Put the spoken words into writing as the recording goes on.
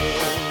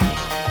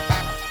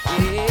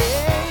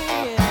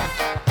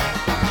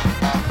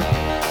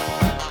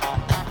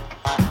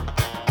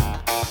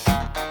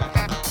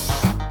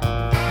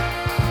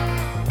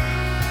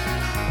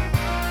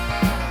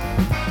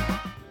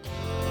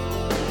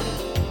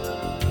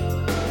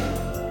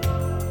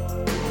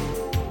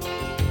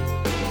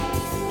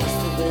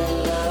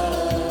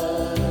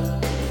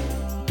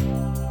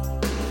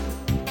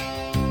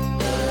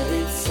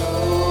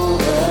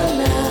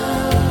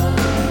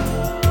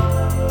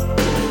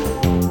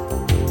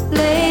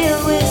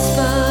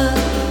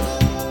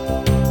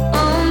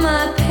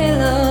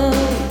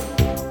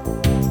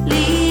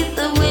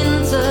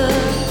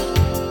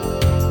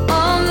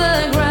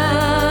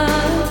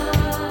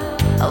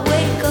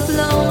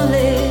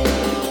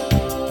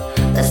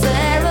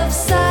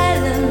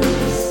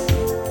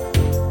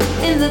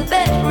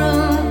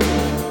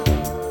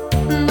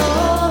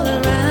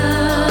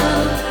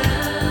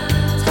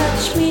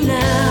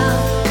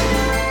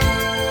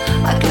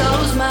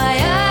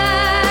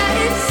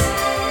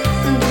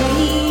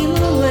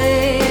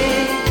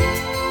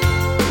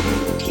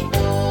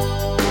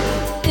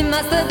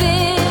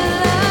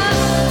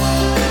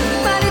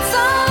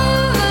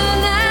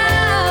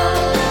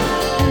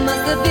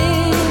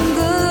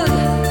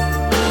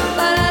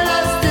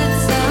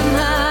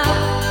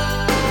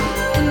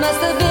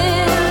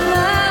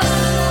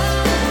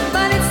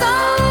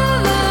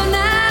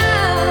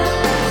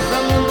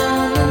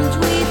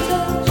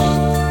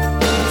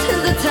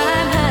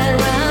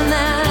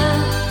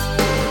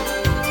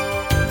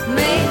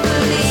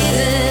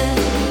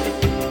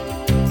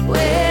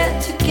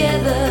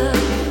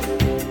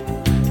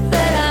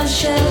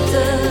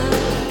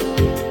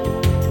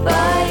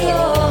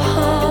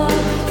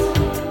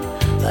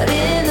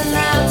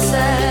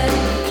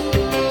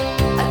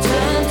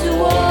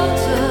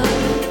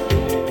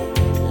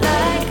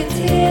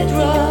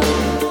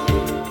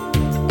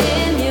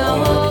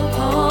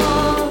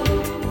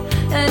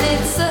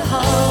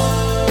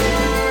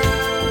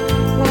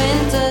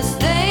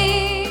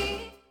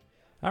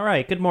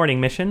right, good morning,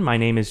 Mission. My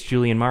name is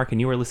Julian Mark,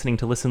 and you are listening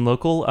to Listen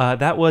Local.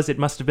 That was It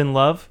Must Have Been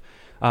Love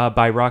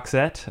by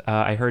Roxette.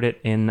 I heard it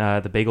in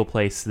the Bagel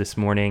Place this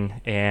morning,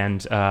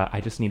 and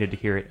I just needed to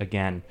hear it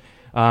again.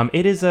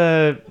 It is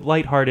a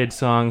lighthearted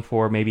song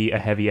for maybe a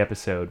heavy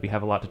episode. We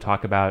have a lot to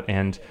talk about,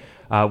 and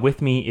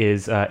with me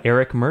is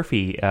Eric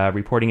Murphy,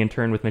 reporting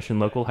intern with Mission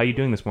Local. How are you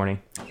doing this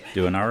morning?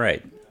 Doing all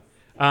right.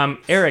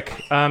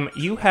 Eric,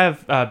 you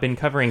have been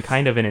covering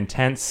kind of an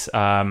intense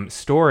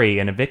story,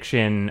 an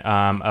eviction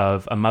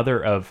of a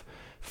mother of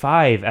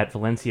 5 at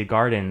Valencia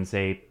Gardens,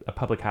 a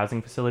public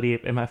housing facility,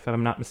 if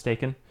I'm not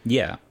mistaken.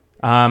 Yeah.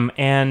 I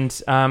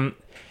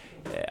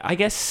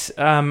guess,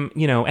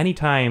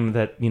 anytime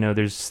that,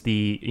 there's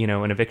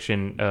an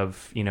eviction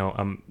of,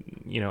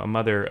 a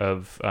mother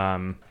of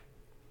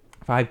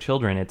 5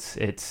 children,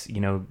 it's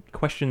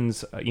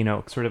questions,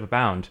 sort of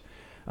abound.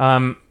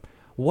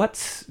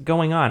 What's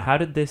going on? How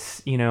did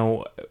this,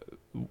 is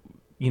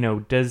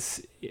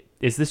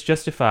this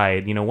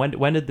justified?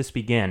 When did this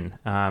begin?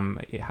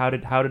 How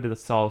did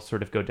this all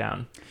sort of go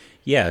down?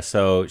 Yeah,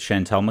 so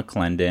Chantel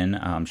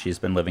McClendon, she's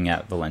been living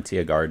at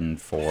Valencia Garden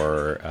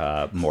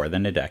for more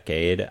than a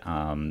decade.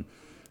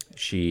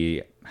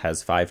 She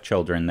has 5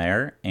 children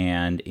there,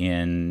 and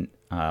in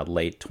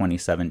late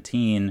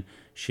 2017,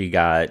 she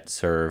got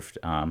served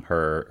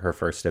her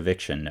first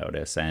eviction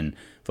notice. And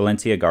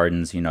Valencia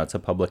Gardens, it's a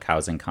public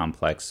housing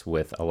complex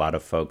with a lot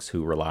of folks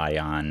who rely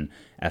on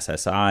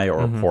SSI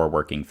or poor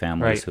working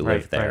families who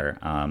live there.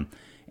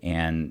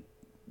 And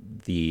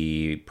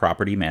the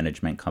property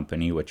management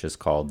company, which is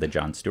called the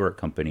John Stewart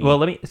Company. Well,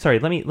 let me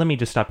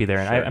just stop you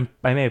there. Sure. And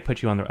I may have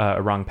put you on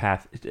the wrong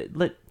path.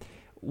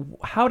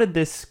 How did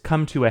this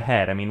come to a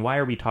head? I mean, why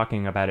are we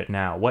talking about it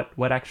now?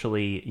 What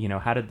actually,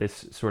 how did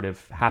this sort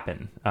of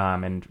happen?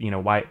 And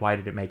why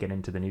did it make it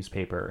into the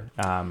newspaper?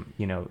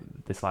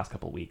 This last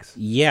couple of weeks.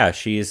 Yeah,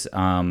 she's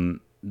her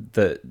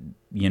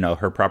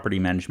property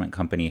management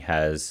company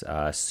has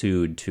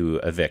sued to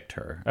evict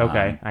her.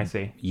 Okay, I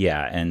see.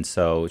 Yeah, and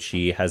so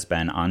she has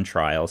been on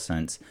trial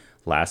since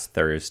last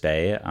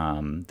Thursday.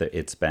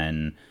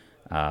 The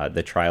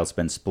trial's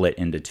been split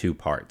into 2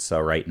 parts. So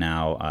right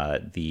now,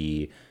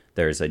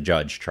 there's a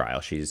judge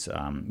trial. She's,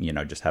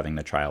 just having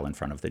the trial in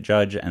front of the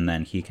judge, and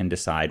then he can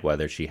decide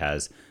whether she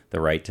has the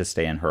right to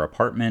stay in her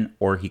apartment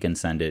or he can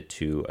send it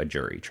to a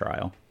jury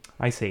trial.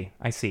 I see.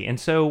 And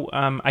so,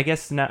 I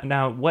guess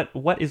now,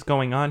 what is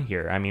going on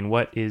here? I mean,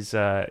 what is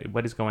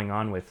going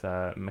on with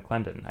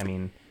McClendon? I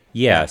mean,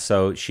 yeah.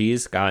 So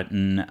she's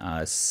gotten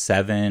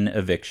 7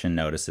 eviction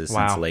notices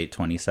since late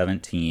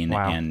 2017,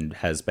 and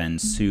has been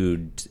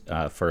sued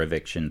for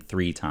eviction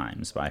 3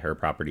 times by her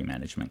property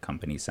management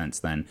company since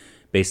then.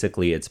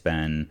 Basically, it's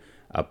been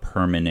a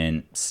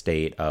permanent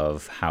state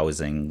of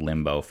housing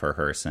limbo for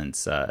her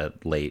since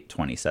late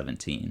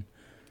 2017.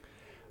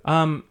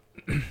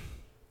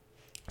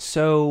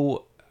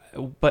 So,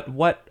 but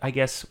why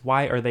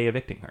are they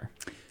evicting her?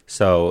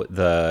 So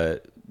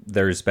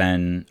there's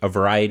been a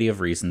variety of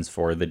reasons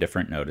for the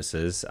different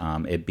notices.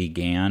 It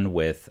began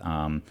with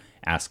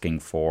asking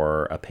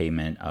for a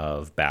payment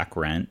of back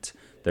rent.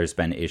 There's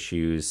been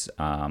issues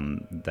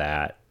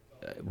that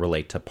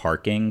relate to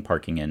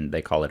parking in,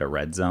 they call it a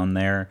red zone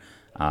there.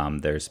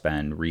 There's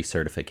been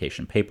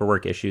recertification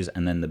paperwork issues.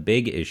 And then the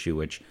big issue,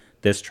 which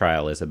this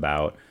trial is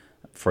about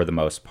for the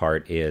most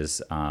part,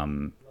 is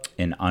an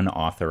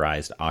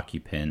unauthorized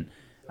occupant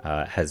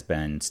has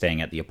been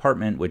staying at the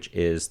apartment, which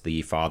is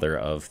the father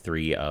of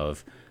 3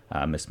 of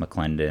Miss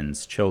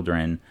McClendon's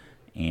children.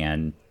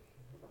 And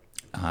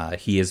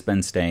he has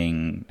been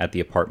staying at the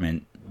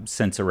apartment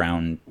since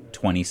around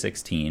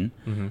 2016.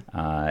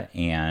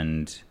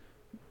 And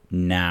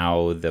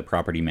now the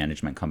property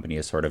management company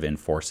is sort of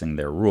enforcing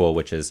their rule,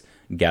 which is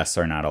guests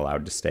are not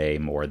allowed to stay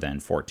more than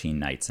 14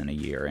 nights in a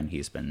year, and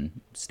he's been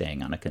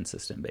staying on a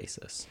consistent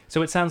basis.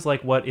 So it sounds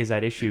like what is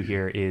at issue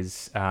here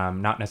is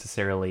not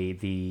necessarily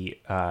the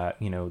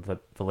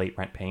late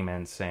rent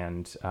payments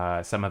and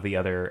some of the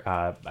other,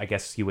 I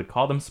guess you would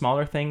call them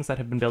smaller things that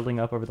have been building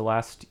up over the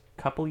last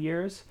couple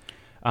years,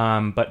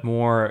 but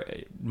more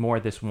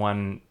this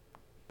one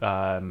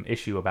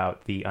issue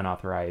about the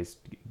unauthorized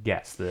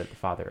guest, the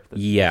father of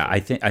the I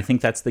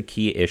think that's the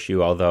key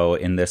issue, although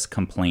in this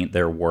complaint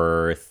there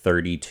were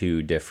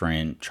 32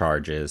 different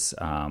charges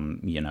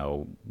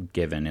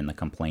given in the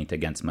complaint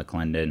against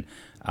McClendon.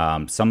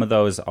 Some of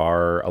those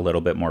are a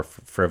little bit more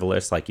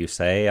frivolous, like you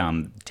say.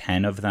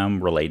 10 of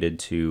them related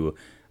to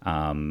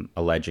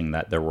alleging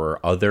that there were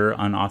other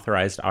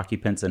unauthorized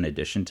occupants in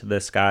addition to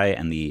this guy,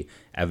 and the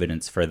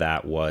evidence for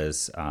that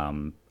was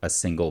a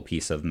single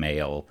piece of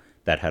mail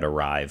that had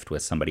arrived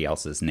with somebody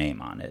else's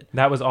name on it.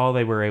 That was all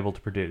they were able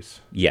to produce?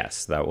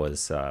 Yes, that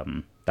was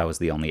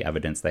the only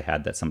evidence they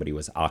had that somebody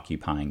was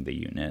occupying the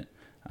unit.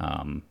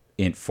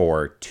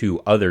 For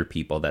 2 other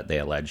people that they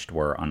alleged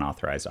were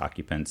unauthorized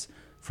occupants.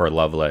 For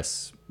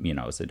Loveless,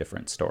 it's a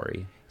different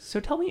story. So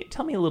tell me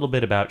a little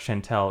bit about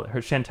Chantel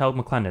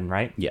McClendon,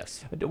 right?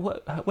 Yes.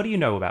 What do you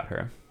know about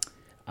her?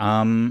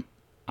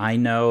 I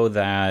know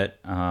that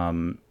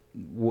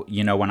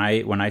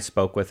when I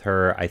spoke with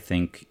her, I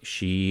think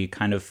she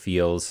kind of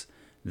feels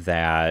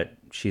that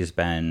she's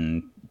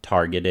been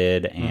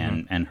targeted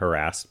and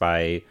harassed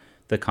by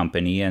the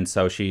company, and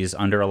so she's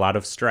under a lot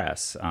of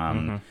stress.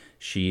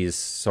 She's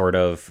sort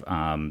of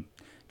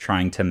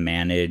trying to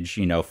manage,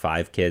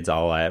 5 kids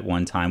all at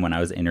one time. When I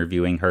was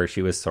interviewing her,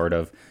 she was sort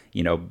of,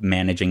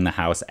 managing the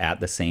house at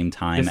the same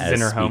time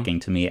as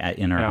speaking to me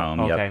in her home.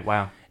 Okay, yep.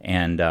 wow.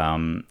 And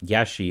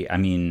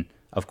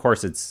of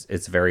course,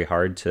 it's very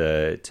hard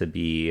to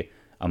be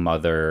a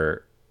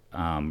mother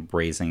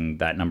raising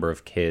that number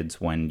of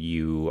kids when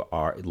you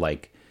are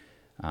like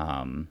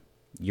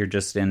you're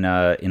just in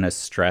a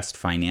stressed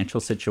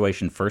financial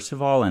situation, first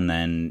of all, and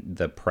then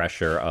the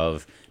pressure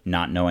of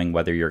not knowing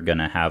whether you're going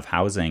to have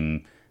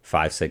housing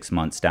 5-6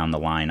 months down the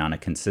line on a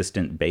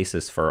consistent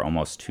basis for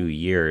almost 2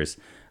 years.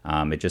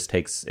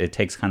 It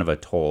takes kind of a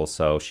toll.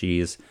 So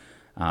she's,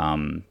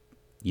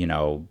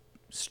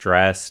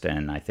 stressed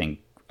and I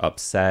think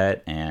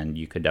upset, and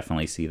you could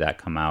definitely see that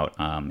come out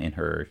in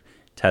her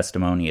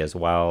testimony as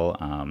well.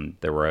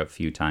 There were a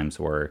few times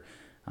where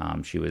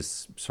she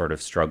was sort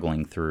of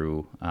struggling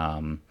through,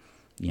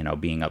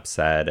 being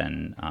upset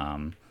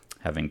and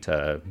having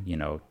to,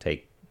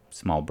 take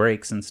small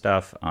breaks and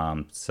stuff.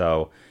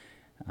 So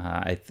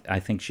I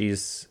think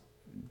she's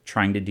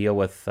trying to deal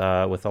with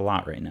a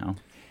lot right now.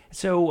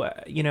 So,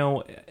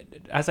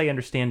 as I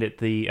understand it,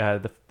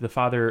 the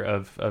father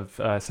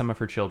of some of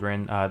her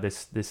children,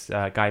 this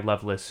guy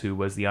Lovelace, who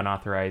was the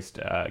unauthorized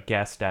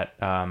guest at,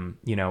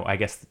 I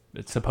guess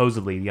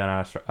supposedly the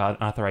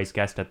unauthorized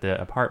guest at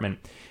the apartment,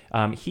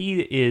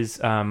 he is.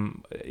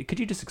 Could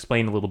you just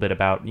explain a little bit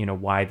about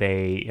why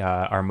they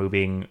are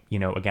moving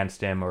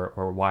against him,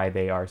 or why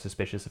they are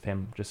suspicious of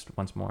him? Just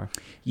once more.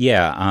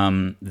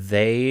 Yeah,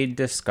 they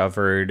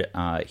discovered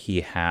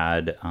he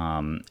had.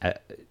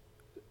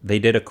 They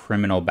did a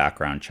criminal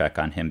background check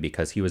on him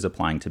because he was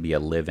applying to be a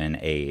live-in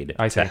aide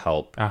to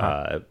help,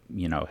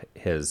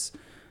 his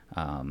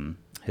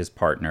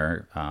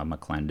partner,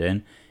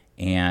 McClendon.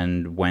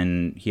 And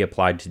when he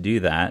applied to do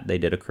that, they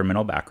did a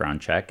criminal background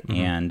check,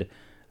 and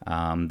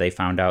they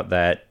found out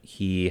that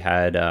he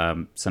had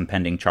some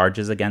pending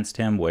charges against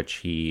him, which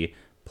he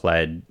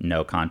pled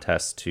no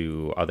contest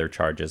to other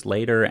charges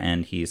later,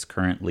 and he's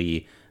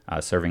currently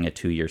serving a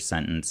 2-year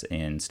sentence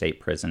in state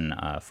prison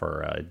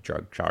for a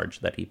drug charge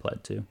that he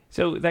pled to.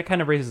 So that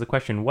kind of raises the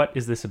question, what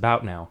is this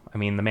about now? I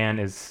mean, the man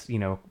is,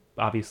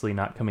 obviously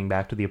not coming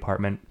back to the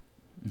apartment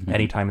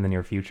anytime in the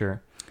near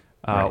future.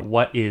 Right.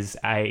 What is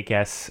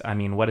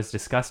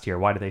discussed here?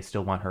 Why do they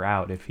still want her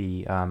out if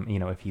he,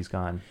 if he's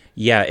gone?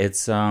 Yeah,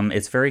 it's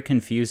very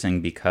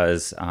confusing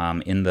because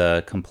in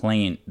the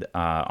complaint,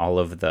 all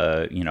of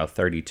the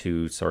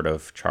 32 sort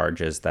of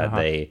charges that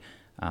they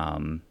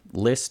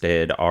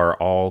listed are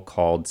all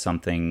called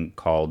something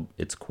called,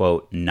 it's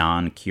quote,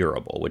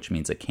 non-curable, which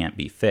means it can't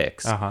be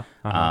fixed.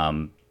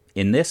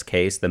 In this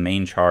case, the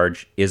main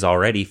charge is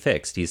already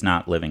fixed. He's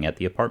not living at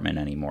the apartment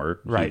anymore.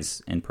 Right.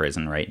 He's in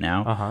prison right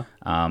now.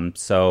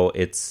 So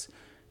it's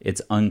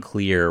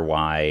unclear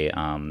why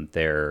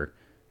they're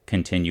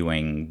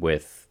continuing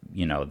with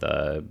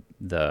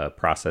the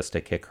process to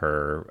kick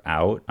her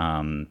out,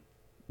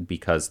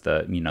 because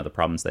the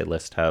problems they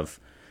list have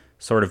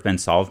sort of been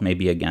solved,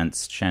 maybe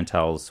against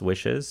Chantel's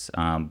wishes,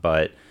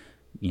 but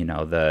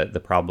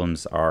the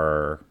problems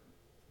are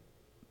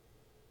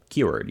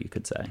cured, you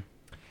could say.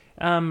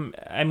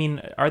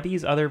 Are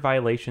these other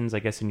violations, I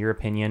guess, in your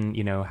opinion,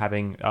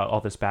 having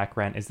all this back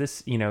rent, is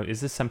this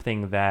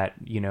something that,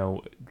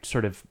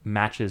 sort of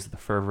matches the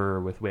fervor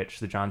with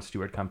which the Jon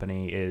Stewart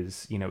Company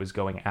is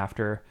going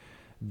after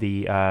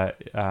the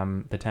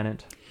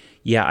tenant?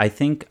 Yeah, I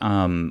think,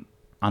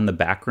 on the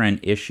back rent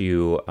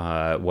issue,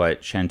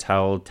 what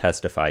Chantel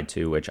testified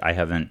to, which I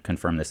haven't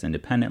confirmed this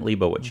independently,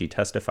 but what she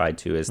testified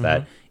to is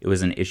that it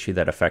was an issue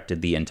that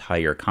affected the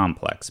entire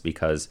complex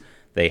because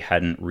they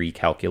hadn't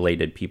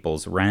recalculated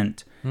people's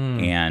rent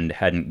and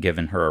hadn't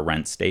given her a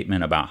rent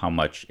statement about how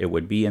much it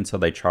would be, and so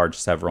they charged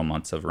several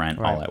months of rent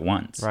all at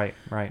once. Right.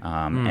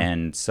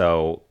 And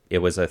so it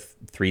was a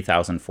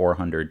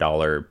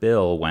 $3,400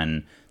 bill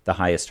when the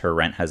highest her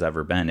rent has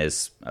ever been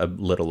is a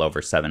little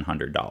over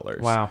 $700.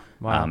 Wow.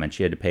 And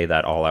she had to pay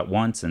that all at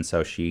once, and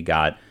so she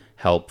got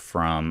help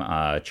from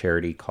a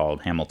charity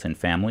called Hamilton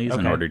Families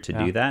in order to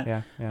do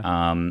that.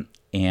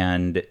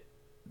 And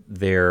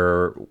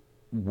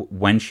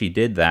when she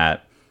did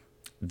that,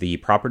 the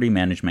property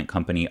management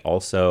company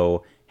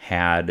also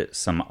had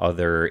some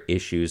other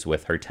issues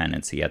with her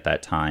tenancy at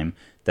that time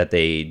that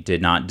they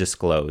did not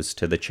disclose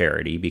to the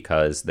charity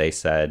because they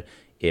said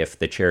if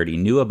the charity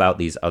knew about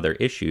these other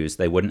issues,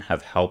 they wouldn't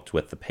have helped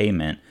with the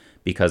payment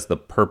because the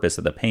purpose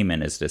of the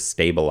payment is to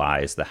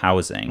stabilize the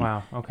housing.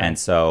 Wow, okay. And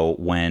so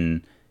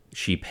when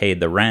she paid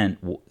the rent,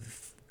 or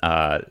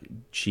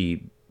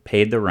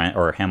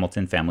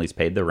Hamilton Families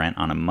paid the rent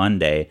on a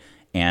Monday,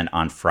 and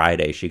on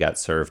Friday she got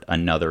served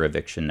another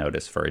eviction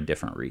notice for a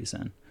different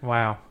reason.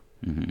 Wow.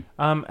 It's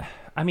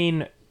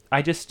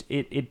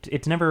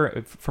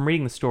never, from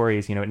reading the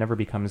stories, it never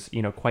becomes,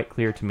 quite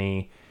clear to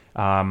me,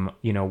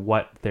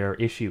 what their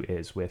issue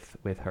is with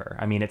her.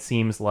 I mean, it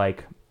seems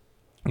like,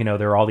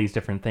 there are all these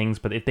different things,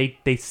 but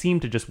they seem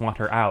to just want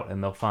her out,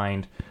 and they'll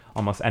find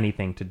almost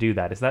anything to do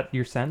that. Is that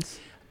your sense?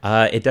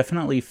 It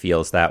definitely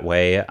feels that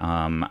way.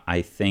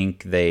 I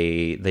think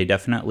they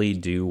definitely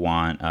do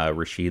want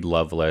Rashid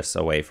Lovelace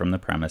away from the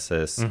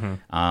premises,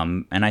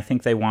 and I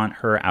think they want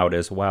her out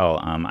as well.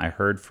 I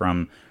heard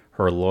from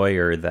her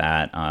lawyer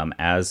that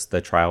as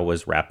the trial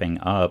was wrapping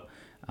up,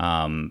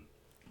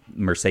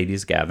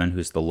 Mercedes Gavin,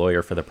 who's the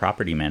lawyer for the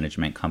property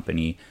management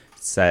company,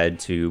 said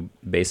to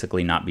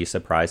basically not be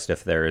surprised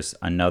if there's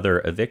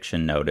another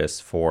eviction notice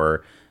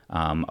for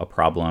a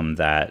problem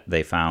that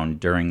they found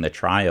during the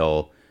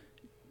trial.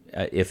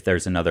 If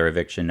there's another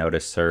eviction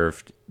notice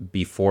served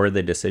before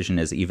the decision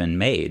is even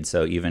made.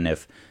 So even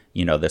if,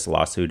 this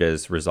lawsuit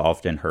is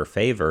resolved in her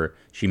favor,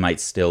 she might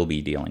still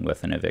be dealing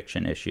with an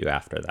eviction issue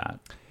after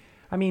that.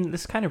 I mean,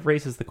 this kind of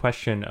raises the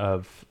question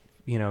of,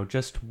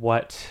 just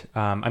what,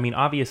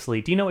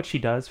 obviously, do you know what she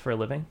does for a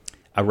living?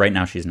 Right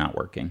now, she's not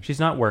working. She's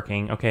not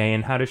working. Okay.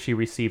 And how does she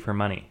receive her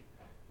money?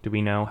 Do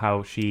we know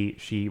how she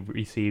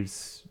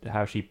feeds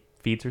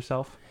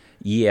herself?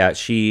 Yeah,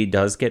 she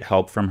does get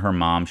help from her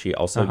mom. She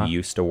also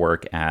used to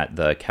work at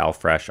the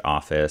CalFresh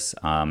office,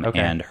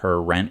 and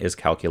her rent is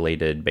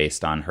calculated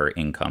based on her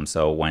income.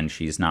 So when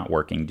she's not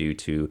working due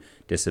to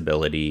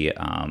disability,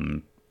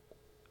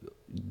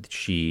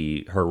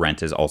 her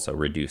rent is also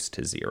reduced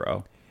to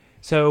zero.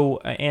 So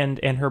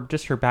and her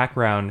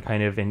background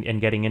kind of in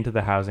getting into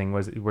the housing,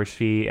 was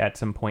she at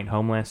some point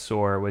homeless,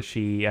 or was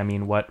she,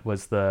 what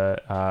was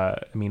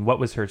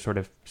her sort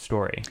of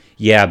story?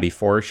 Yeah,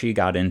 before she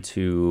got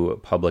into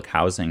public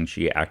housing,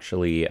 she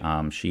actually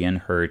she and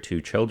her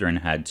two children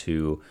had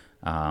to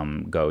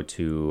go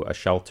to a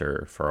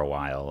shelter for a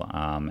while,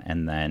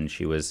 and then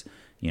she was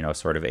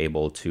sort of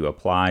able to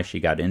apply.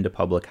 She got into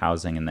public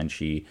housing, and then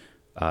she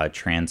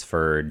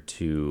transferred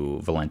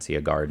to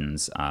Valencia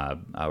Gardens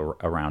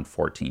around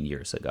 14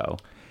 years ago.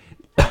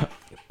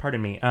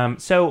 Pardon me.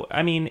 So,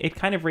 it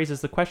kind of raises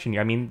the question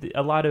here.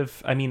 A lot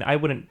of, I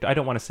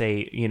don't want to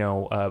say,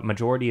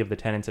 majority of the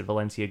tenants at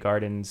Valencia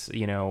Gardens,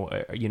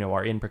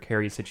 are in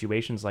precarious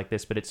situations like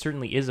this, but it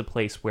certainly is a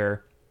place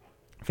where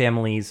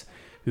families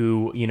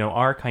who,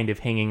 are kind of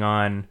hanging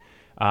on,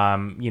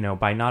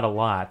 by not a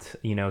lot,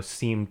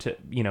 seem to,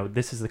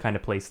 this is the kind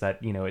of place that,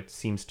 it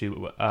seems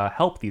to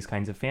help these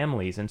kinds of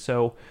families. And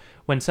so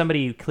when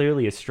somebody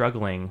clearly is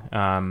struggling,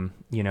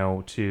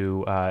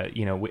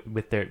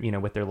 with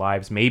their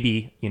lives,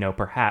 maybe,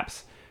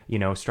 perhaps,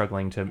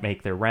 struggling to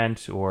make their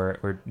rent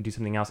or do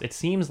something else, it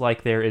seems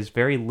like there is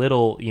very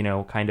little,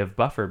 kind of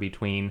buffer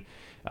between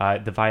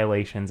the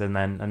violations and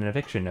then an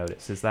eviction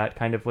notice. Is that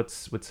kind of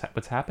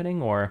what's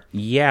happening, or?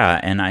 Yeah,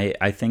 and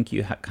I think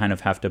you kind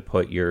of have to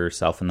put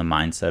yourself in the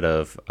mindset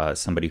of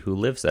somebody who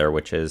lives there,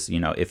 which is,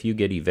 if you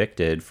get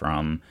evicted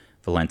from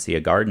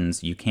Valencia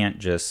Gardens, you can't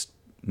just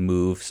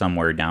move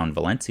somewhere down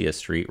Valencia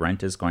Street.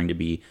 Rent is going to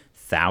be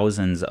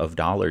thousands of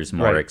dollars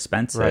more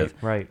expensive.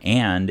 Right.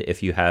 And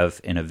if you have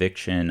an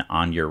eviction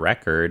on your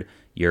record,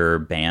 you're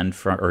banned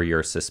from, or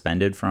you're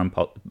suspended from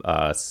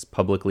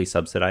publicly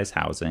subsidized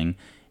housing.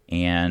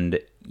 And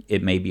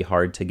it may be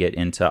hard to get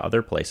into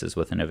other places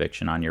with an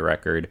eviction on your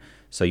record.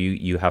 So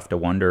you have to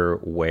wonder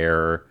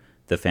where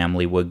the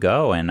family would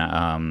go. And,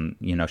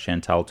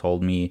 Chantel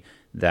told me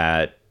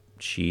that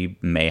she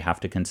may have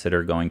to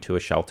consider going to a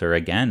shelter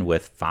again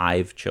with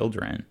 5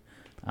 children.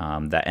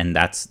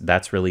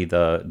 That's really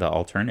the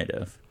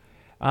alternative.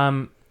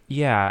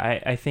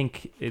 Yeah, I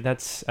think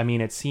that's,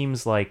 it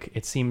seems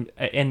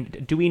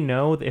and do we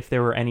know if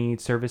there were any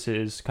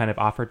services kind of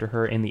offered to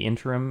her in the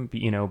interim,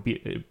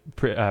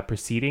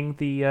 preceding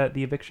the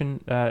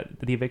eviction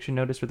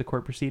notice or the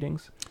court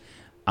proceedings?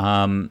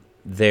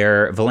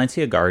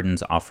 Valencia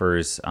Gardens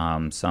offers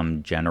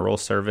some general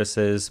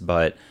services,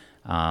 but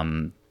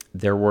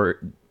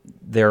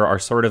there are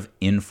sort of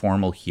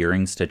informal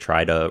hearings to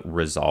try to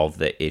resolve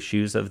the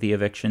issues of the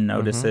eviction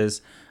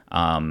notices.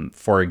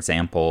 For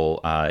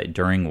example,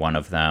 during one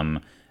of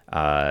them,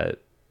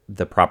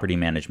 the property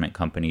management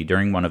company,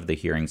 during one of the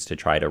hearings to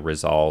try to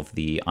resolve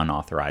the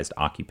unauthorized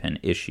occupant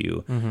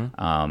issue,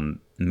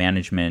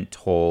 management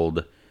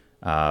told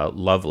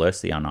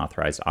Lovelace, the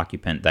unauthorized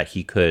occupant, that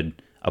he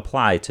could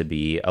apply to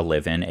be a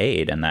live-in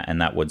aid, and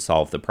that would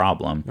solve the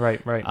problem.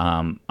 Right.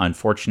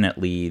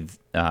 Unfortunately,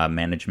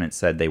 management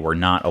said they were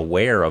not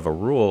aware of a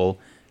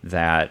rule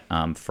that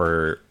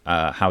for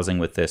housing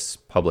with this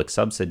public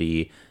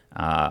subsidy,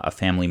 a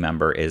family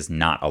member is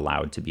not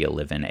allowed to be a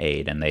live-in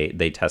aid, and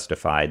they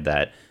testified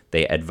that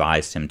they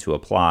advised him to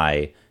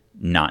apply,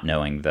 not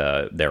knowing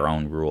their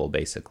own rule,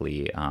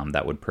 basically,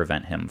 that would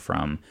prevent him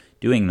from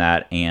doing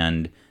that.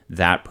 And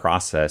that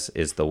process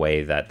is the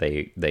way that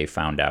they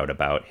found out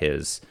about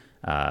his,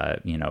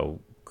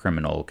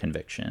 criminal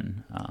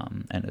conviction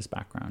and his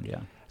background.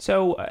 Yeah.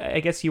 So I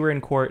guess you were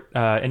in court,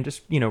 and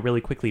just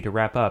really quickly to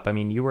wrap up.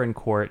 You were in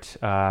court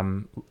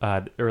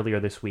earlier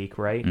this week,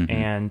 right?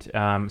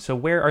 And so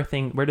where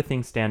do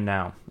things stand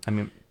now?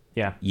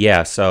 Yeah.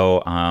 Yeah,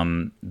 so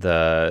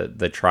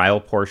the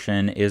trial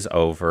portion is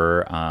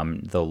over.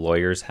 The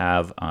lawyers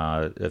have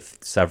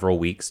several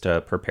weeks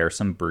to prepare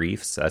some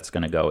briefs. That's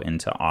going to go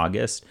into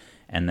August,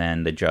 and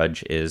then the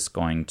judge is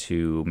going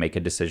to make a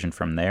decision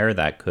from there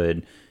that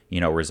could,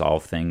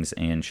 resolve things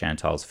in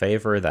Chantal's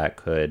favor. That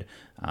could,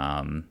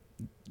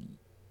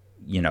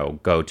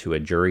 go to a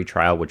jury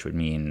trial, which would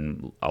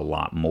mean a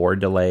lot more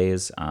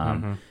delays.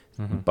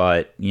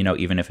 But,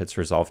 even if it's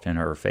resolved in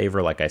her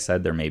favor, like I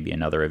said, there may be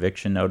another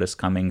eviction notice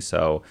coming.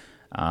 So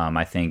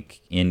I think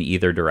in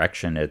either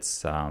direction,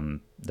 it's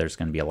there's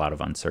going to be a lot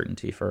of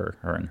uncertainty for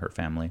her and her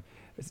family.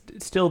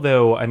 Still,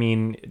 though, I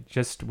mean,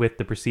 just with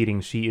the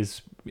proceedings, she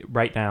is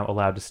right now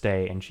allowed to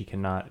stay, and she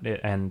cannot,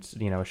 and,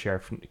 a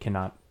sheriff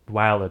cannot,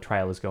 while a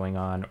trial is going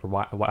on or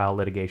while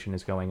litigation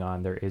is going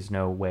on, there is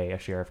no way a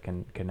sheriff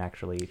can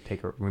actually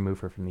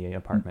remove her from the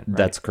apartment. Right?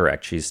 That's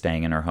correct. She's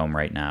staying in her home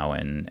right now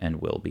and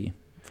will be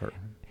for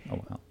a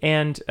while.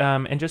 And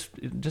just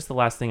the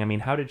last thing, I mean,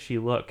 how did she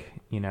look,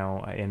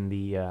 in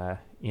the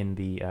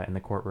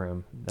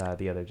courtroom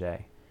the other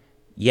day?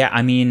 Yeah,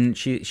 I mean,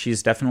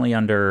 she's definitely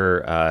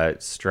under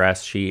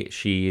stress. She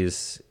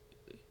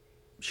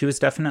was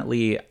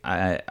definitely,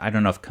 I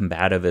don't know if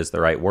combative is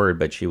the right word,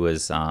 but she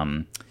was,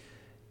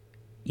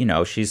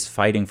 she's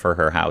fighting for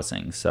her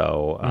housing.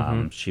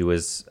 So she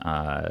was,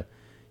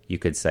 you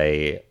could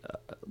say, a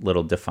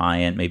little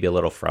defiant, maybe a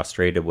little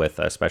frustrated with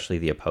especially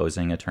the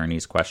opposing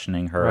attorneys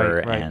questioning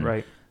her,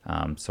 right.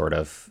 Sort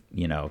of,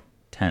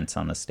 tense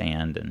on the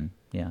stand. And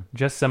yeah.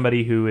 Just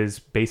somebody who is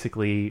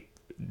basically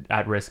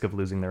at risk of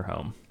losing their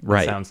home.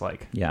 Right. It sounds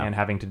like. Yeah. And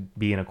having to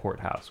be in a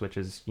courthouse, which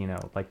is,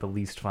 like the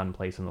least fun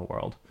place in the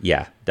world.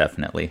 Yeah,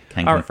 definitely.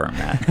 Can confirm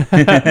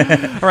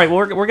that. All right. Well,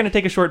 we're going to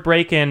take a short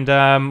break. And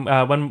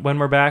when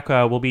we're back,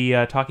 we'll be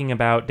talking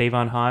about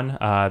Davon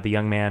Hahn, the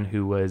young man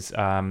who was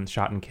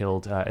shot and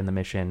killed in the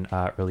Mission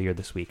earlier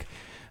this week.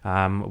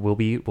 We'll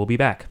be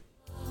back.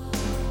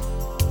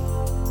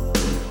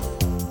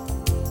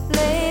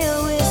 Lay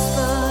a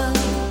whisper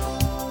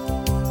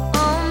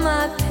on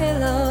my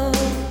pillow.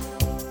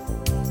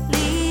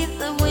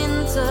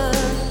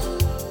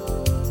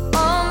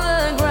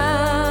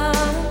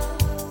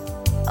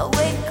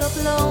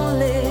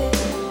 Lonely,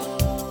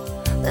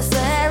 there's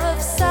air of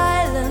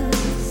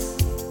silence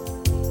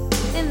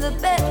in the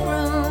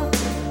bedroom,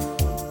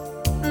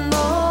 and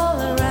all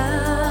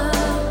around.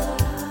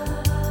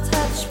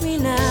 Touch me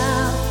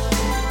now.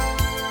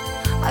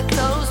 I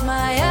close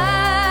my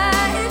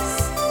eyes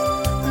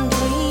and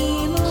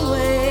dream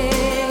away.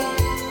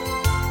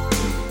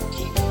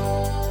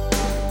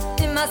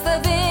 It must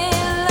have been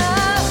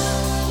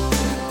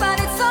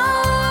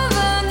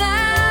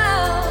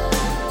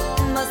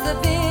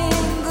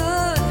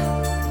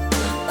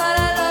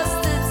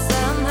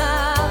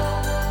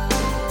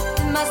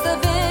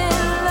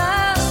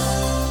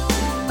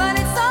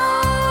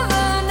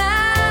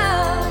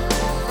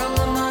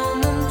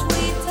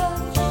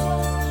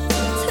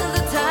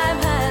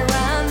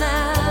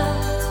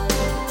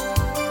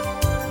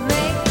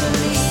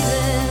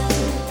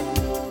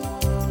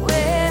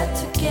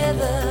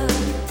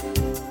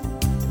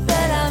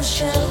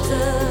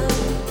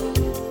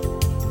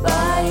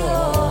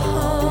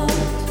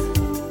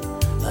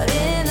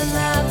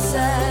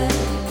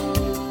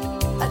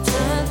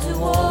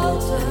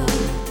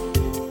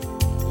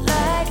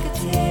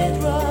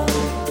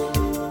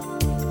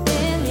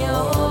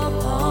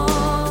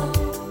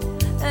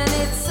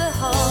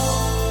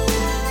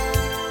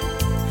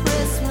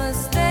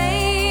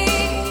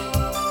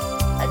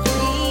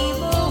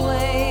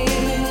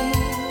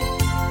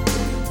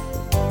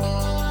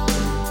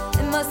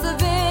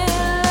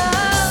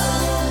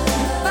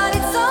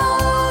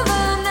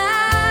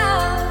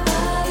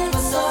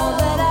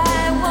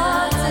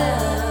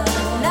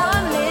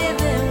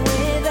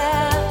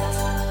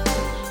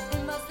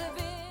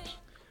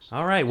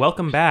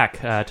Welcome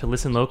back to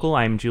Listen Local.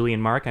 I'm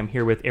Julian Mark. I'm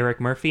here with Eric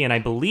Murphy, and I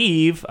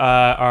believe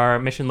our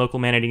Mission Local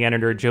managing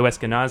editor, Joe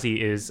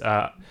Eskenazi, is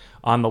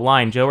on the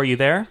line. Joe, are you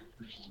there?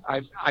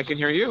 I can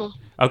hear you.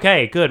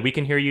 Okay, good. We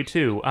can hear you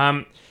too.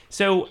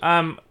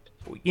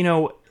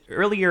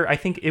 Earlier, I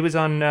think it was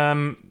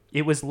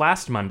it was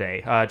last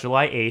Monday,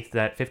 July 8th,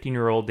 that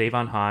 15-year-old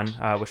Davon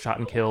Hahn was shot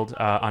and killed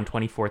on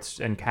 24th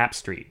and Cap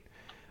Street.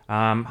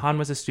 Hahn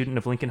was a student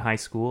of Lincoln High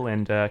School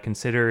and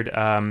considered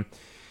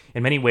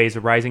in many ways a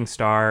rising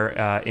star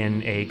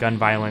in a gun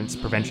violence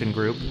prevention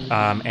group,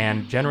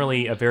 and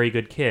generally a very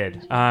good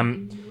kid.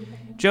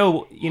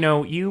 Joe,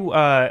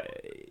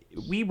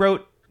 we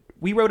wrote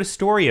a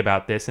story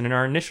about this, and in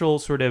our initial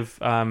sort of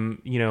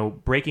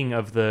breaking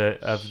of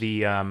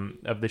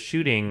the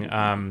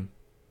shooting,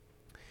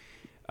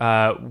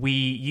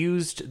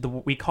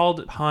 we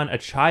called Hahn a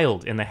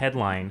child in the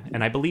headline,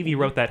 and I believe you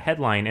wrote that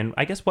headline. And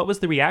I guess what was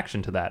the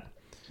reaction to that?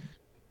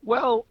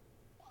 Well,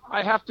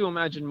 I have to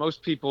imagine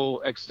most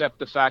people accept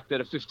the fact that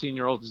a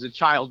 15-year-old is a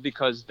child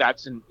because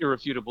that's an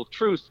irrefutable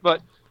truth.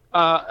 But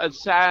a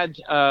sad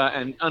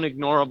and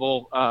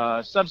unignorable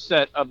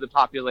subset of the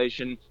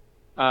population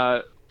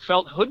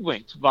felt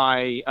hoodwinked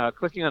by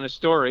clicking on a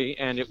story,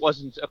 and it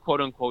wasn't a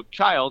quote unquote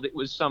child. It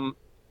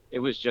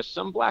was just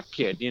some black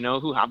kid,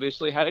 who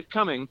obviously had it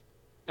coming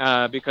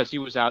because he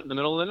was out in the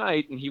middle of the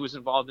night and he was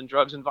involved in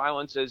drugs and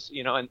violence, and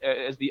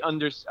as the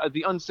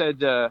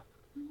unsaid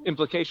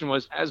implication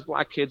was, as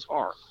black kids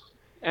are.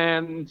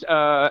 And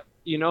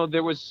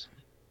there was,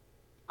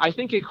 I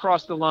think it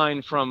crossed the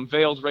line from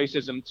veiled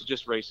racism to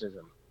just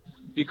racism,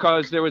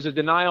 because there was a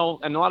denial,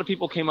 and a lot of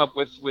people came up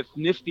with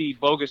nifty,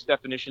 bogus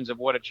definitions of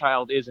what a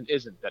child is and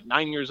isn't. That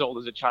 9 years old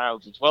is a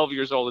child, and 12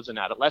 years old is an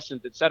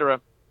adolescent,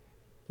 etc.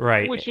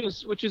 Right. Which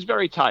is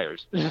very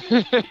tired.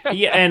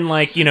 Yeah, and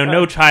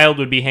no child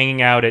would be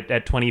hanging out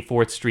at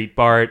 24th Street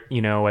BART,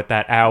 at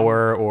that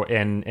hour,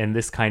 and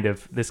this kind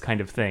of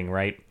thing,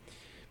 right?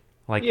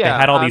 Like, they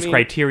had all these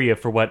criteria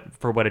for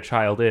what a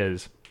child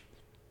is.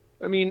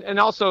 I mean, and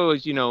also,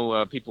 as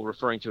people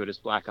referring to it as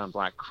black on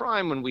black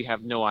crime when we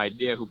have no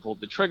idea who pulled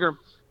the trigger.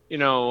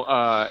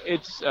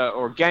 It's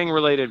or gang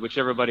related, which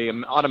everybody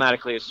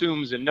automatically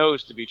assumes and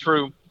knows to be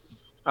true.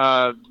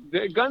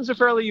 The guns are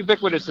fairly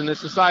ubiquitous in this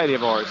society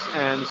of ours,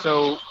 and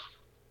so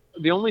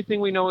the only thing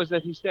we know is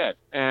that he's dead,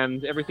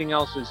 and everything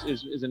else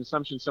is an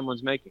assumption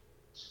someone's making.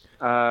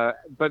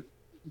 But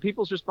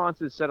people's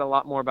responses said a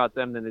lot more about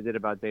them than they did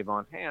about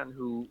Davon Han,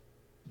 who,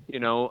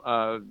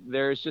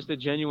 there's just a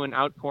genuine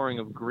outpouring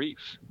of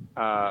grief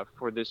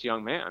for this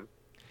young man.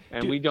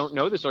 And we don't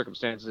know the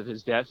circumstances of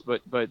his death,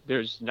 but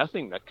there's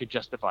nothing that could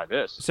justify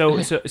this. So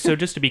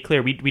just to be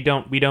clear, we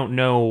don't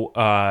know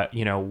how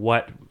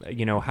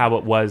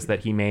it was that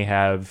he may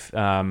have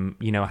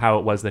how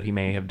it was that he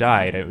may have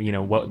died.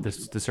 What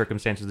the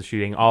circumstances of the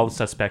shooting. All the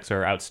suspects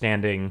are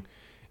outstanding.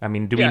 I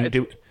mean, do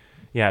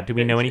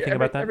we know anything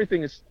about that?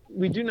 Everything is,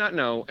 we do not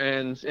know,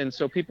 and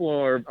so people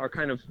are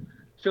kind of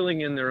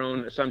filling in their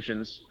own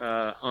assumptions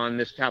on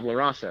this tabula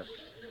rasa,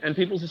 and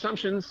people's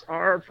assumptions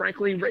are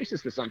frankly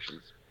racist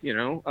assumptions.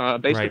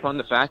 Based upon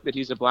the fact that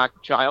he's a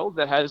black child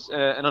that has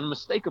an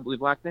unmistakably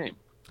black name.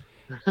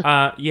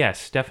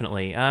 Yes,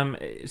 definitely.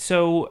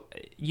 So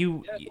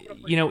you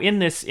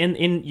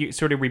in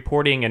sort of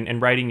reporting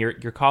and writing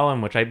your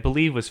column, which I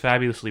believe was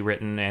fabulously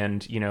written,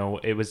 and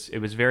it was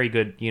very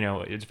good.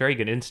 It's very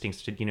good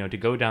instincts to to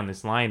go down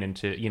this line and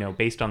to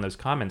based on those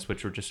comments,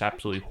 which were just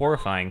absolutely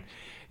horrifying.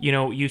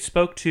 You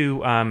spoke to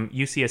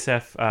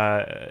UCSF,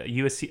 a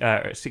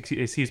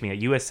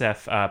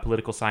USF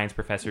political science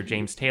professor,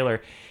 James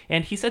Taylor,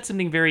 and he said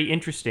something very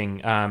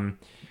interesting.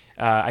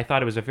 I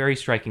thought it was a very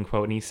striking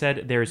quote, and he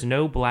said, "There's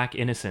no black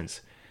innocence."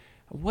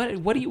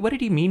 What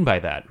did he mean by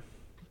that?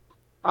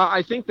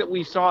 I think that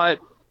we saw it.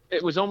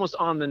 It was almost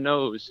on the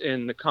nose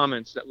in the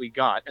comments that we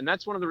got, and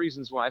that's one of the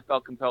reasons why I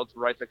felt compelled to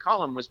write the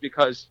column, was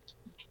because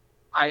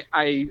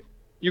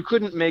you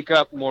couldn't make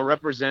up more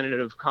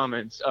representative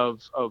comments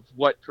of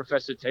what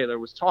Professor Taylor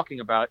was talking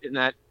about, in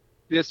that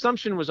the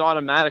assumption was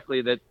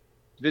automatically that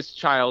this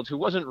child, who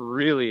wasn't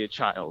really a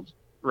child,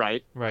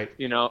 right? Right.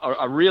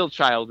 A real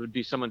child would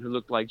be someone who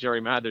looked like Jerry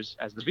Mathers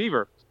as the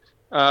Beaver.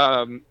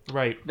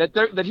 Right.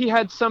 That he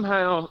had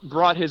somehow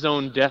brought his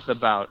own death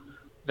about,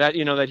 that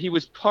he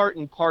was part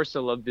and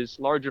parcel of this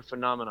larger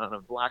phenomenon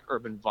of black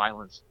urban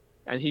violence,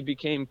 and he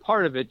became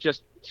part of it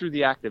just through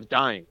the act of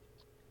dying.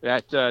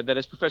 That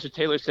as Professor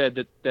Taylor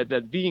said,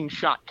 that being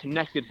shot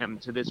connected him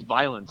to this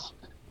violence,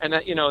 and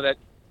that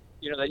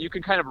you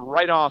could kind of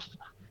write off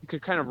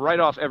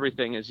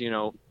everything as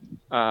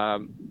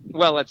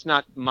well, that's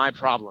not my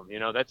problem,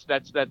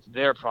 that's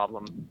their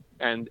problem,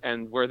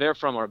 and where they're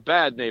from are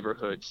bad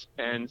neighborhoods,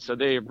 and so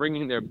they are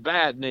bringing their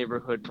bad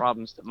neighborhood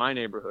problems to my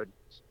neighborhood.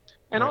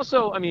 And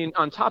also, I mean,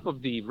 on top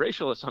of the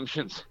racial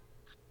assumptions,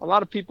 a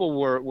lot of people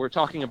were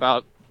talking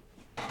about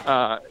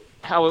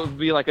how it would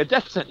be like a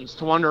death sentence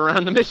to wander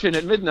around the Mission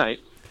at midnight,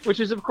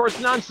 which is, of course,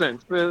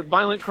 nonsense. The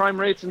violent crime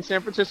rates in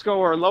San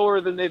Francisco are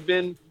lower than they've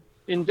been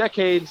in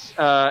decades,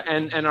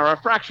 and are a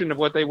fraction of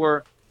what they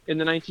were in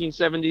the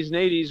 1970s and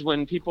 80s,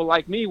 when people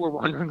like me were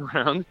wandering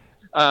around.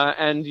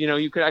 And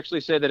you could actually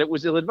say that it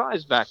was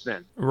ill-advised back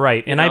then.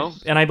 Right, and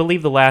I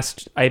believe the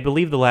last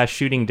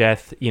shooting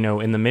death,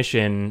 in the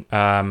Mission,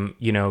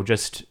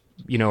 just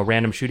a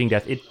random shooting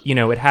death.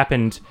 It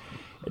happened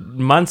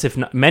months, if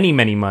not many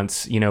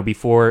months,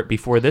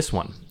 before this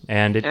one,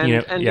 and if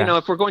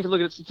we're going to look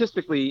at it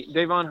statistically,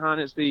 Davon Han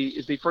is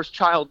the first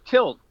child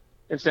killed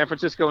in San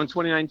Francisco in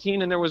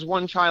 2019, and there was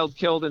one child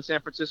killed in San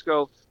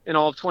Francisco in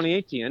all of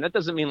 2018. And that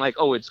doesn't mean like,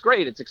 oh, it's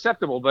great, it's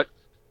acceptable, but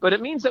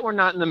it means that we're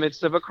not in the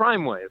midst of a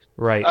crime wave.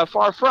 Right.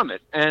 Far from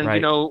it. And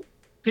right.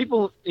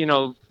 People,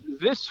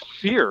 this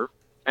fear,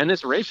 and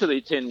this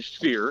racially tinged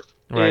fear,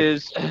 right.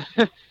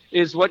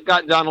 is what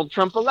got Donald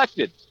Trump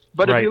elected.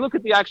 But right. if you look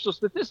at the actual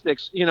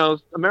statistics,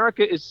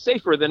 America is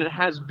safer than it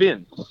has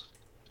been.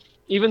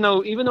 Even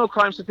though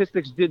crime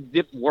statistics did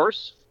dip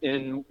worse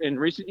in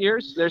recent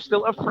years, they're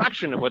still a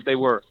fraction of what they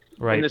were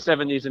right. in the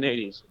 70s and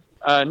 80s.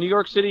 New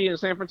York City and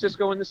San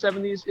Francisco in the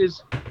 70s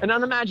is an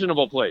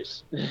unimaginable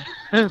place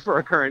for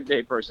a current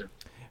day person.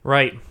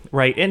 Right.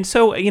 And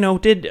so,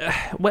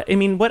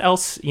 what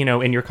else,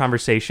 in your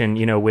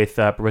conversation,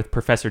 with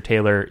Professor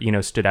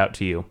Taylor, stood out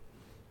to you?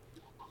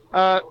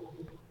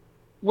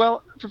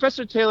 Well,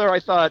 Professor Taylor, I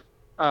thought,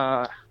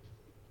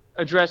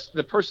 addressed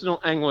the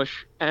personal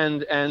anguish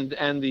and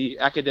the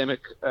academic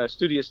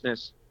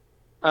studiousness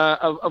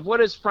of what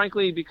has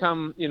frankly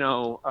become,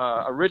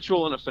 a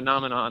ritual and a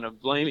phenomenon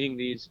of blaming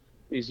these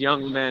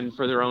young men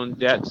for their own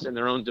debts and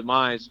their own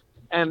demise.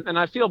 And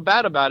I feel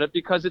bad about it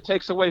because it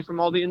takes away from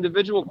all the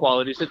individual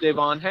qualities that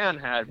Devon Han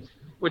had,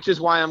 which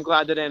is why I'm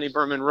glad that Annie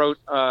Berman wrote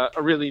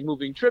a really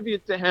moving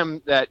tribute to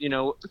him that,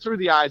 through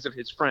the eyes of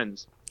his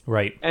friends.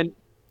 Right. And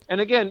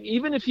again,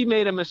 even if he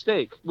made a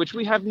mistake, which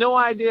we have no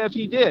idea if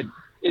he did,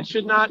 it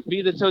should not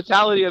be the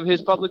totality of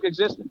his public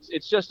existence.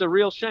 It's just a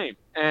real shame.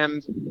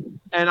 And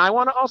I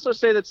want to also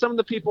say that some of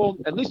the people,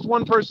 at least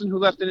one person who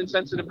left an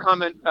insensitive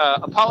comment,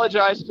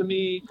 apologized to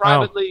me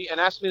privately and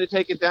asked me to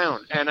take it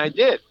down. And I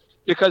did,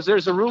 because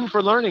there's a room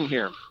for learning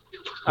here.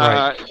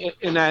 Right.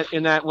 In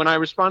that when I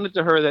responded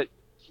to her that,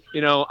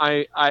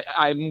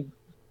 I'm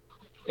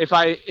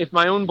if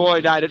my own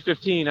boy died at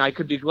 15, I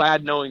could be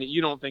glad knowing that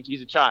you don't think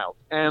he's a child.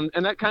 And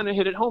that kind of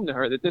hit it home to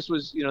her that this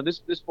was,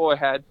 this boy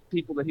had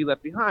people that he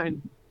left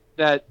behind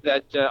that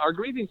are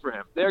grieving for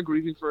him. They're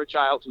grieving for a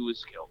child who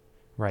was killed.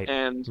 Right.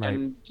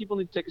 And people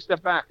need to take a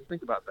step back and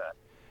think about that.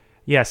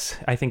 Yes,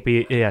 I think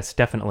yes,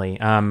 definitely.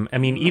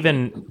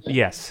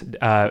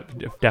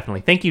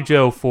 Definitely. Thank you,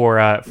 Joe,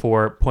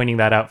 for pointing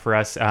that out for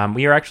us.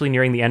 We are actually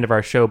nearing the end of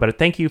our show, but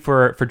thank you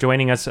for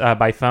joining us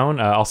by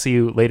phone. I'll see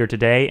you later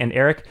today. And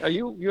Eric,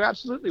 you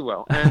absolutely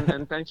will.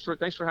 And thanks for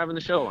having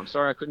the show. I'm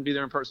sorry I couldn't be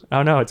there in person.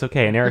 Oh no, it's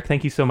okay. And Eric,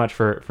 thank you so much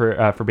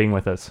for being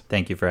with us.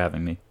 Thank you for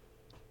having me.